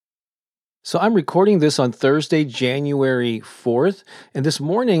So I'm recording this on Thursday, January 4th. And this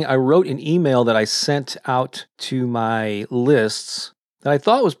morning I wrote an email that I sent out to my lists that I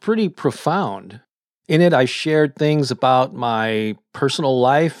thought was pretty profound. In it, I shared things about my personal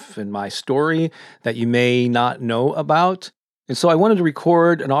life and my story that you may not know about. And so I wanted to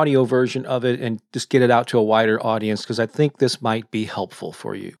record an audio version of it and just get it out to a wider audience because I think this might be helpful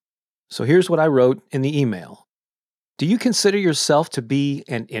for you. So here's what I wrote in the email. Do you consider yourself to be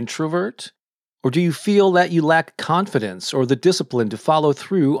an introvert? Or do you feel that you lack confidence or the discipline to follow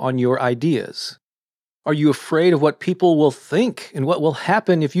through on your ideas? Are you afraid of what people will think and what will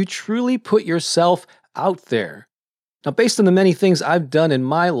happen if you truly put yourself out there? Now, based on the many things I've done in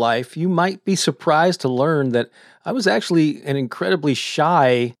my life, you might be surprised to learn that I was actually an incredibly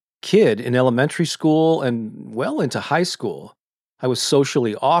shy kid in elementary school and well into high school. I was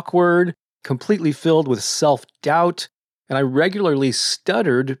socially awkward, completely filled with self-doubt, and I regularly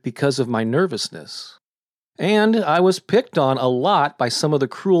stuttered because of my nervousness. And I was picked on a lot by some of the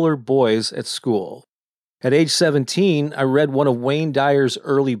crueler boys at school. At age 17, I read one of Wayne Dyer's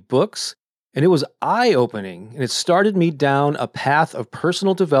early books, and it was eye-opening, and it started me down a path of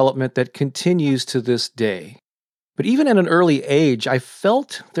personal development that continues to this day. But even at an early age, I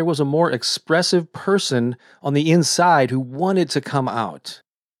felt there was a more expressive person on the inside who wanted to come out.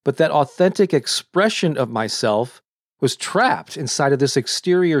 But that authentic expression of myself was trapped inside of this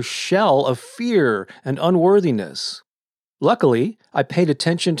exterior shell of fear and unworthiness. Luckily, I paid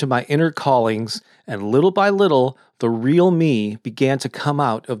attention to my inner callings, and little by little, the real me began to come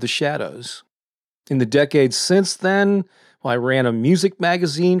out of the shadows. In the decades since then, I ran a music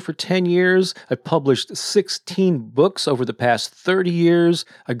magazine for 10 years. I published 16 books over the past 30 years.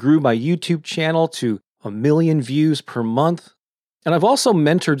 I grew my YouTube channel to 1 million views per month. And I've also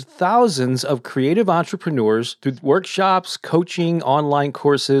mentored thousands of creative entrepreneurs through workshops, coaching, online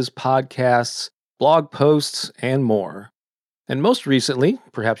courses, podcasts, blog posts, and more. And most recently,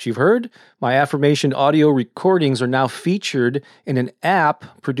 perhaps you've heard, my affirmation audio recordings are now featured in an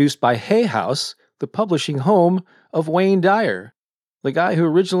app produced by Hay House, the publishing home of Wayne Dyer, the guy who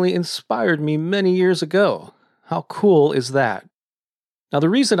originally inspired me many years ago. How cool is that? Now, the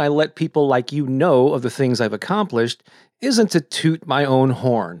reason I let people like you know of the things I've accomplished isn't to toot my own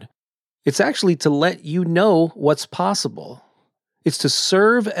horn. It's actually to let you know what's possible. It's to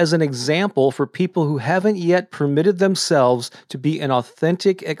serve as an example for people who haven't yet permitted themselves to be an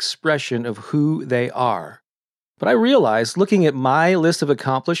authentic expression of who they are. But I realize looking at my list of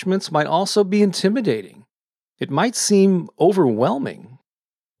accomplishments might also be intimidating. It might seem overwhelming,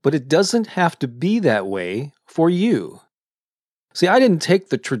 but it doesn't have to be that way for you. See, I didn't take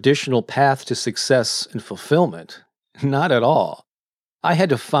the traditional path to success and fulfillment. Not at all. I had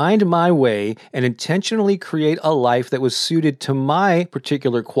to find my way and intentionally create a life that was suited to my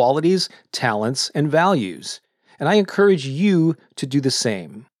particular qualities, talents, and values. And I encourage you to do the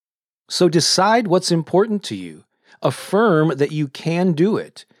same. So decide what's important to you. Affirm that you can do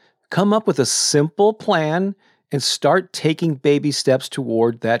it. Come up with a simple plan and start taking baby steps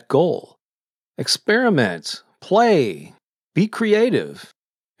toward that goal. Experiment, play, be creative,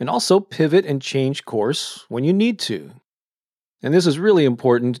 and also pivot and change course when you need to. And this is really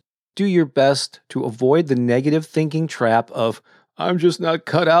important. Do your best to avoid the negative thinking trap of, I'm just not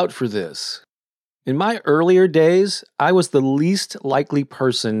cut out for this. In my earlier days, I was the least likely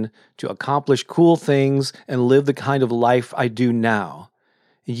person to accomplish cool things and live the kind of life I do now.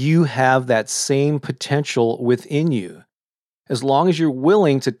 You have that same potential within you. As long as you're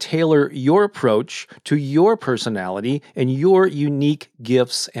willing to tailor your approach to your personality and your unique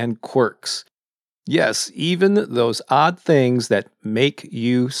gifts and quirks. Yes, even those odd things that make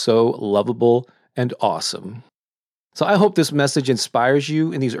you so lovable and awesome. So I hope this message inspires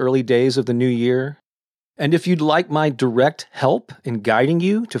you in these early days of the new year. And if you'd like my direct help in guiding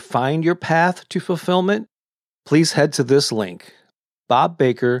you to find your path to fulfillment, please head to this link,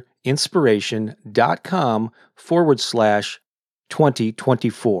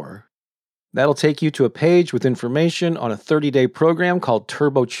 bobbakerinspiration.com/2024. That'll take you to a page with information on a 30-day program called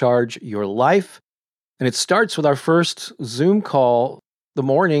Turbocharge Your Life. And it starts with our first Zoom call the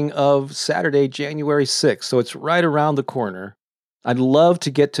morning of Saturday, January 6th. So it's right around the corner. I'd love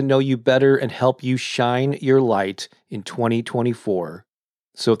to get to know you better and help you shine your light in 2024.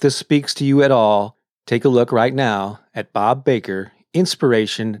 So if this speaks to you at all, take a look right now at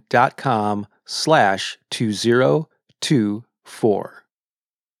bobbakerinspiration.com/2024.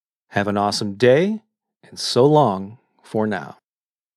 Have an awesome day, and so long for now.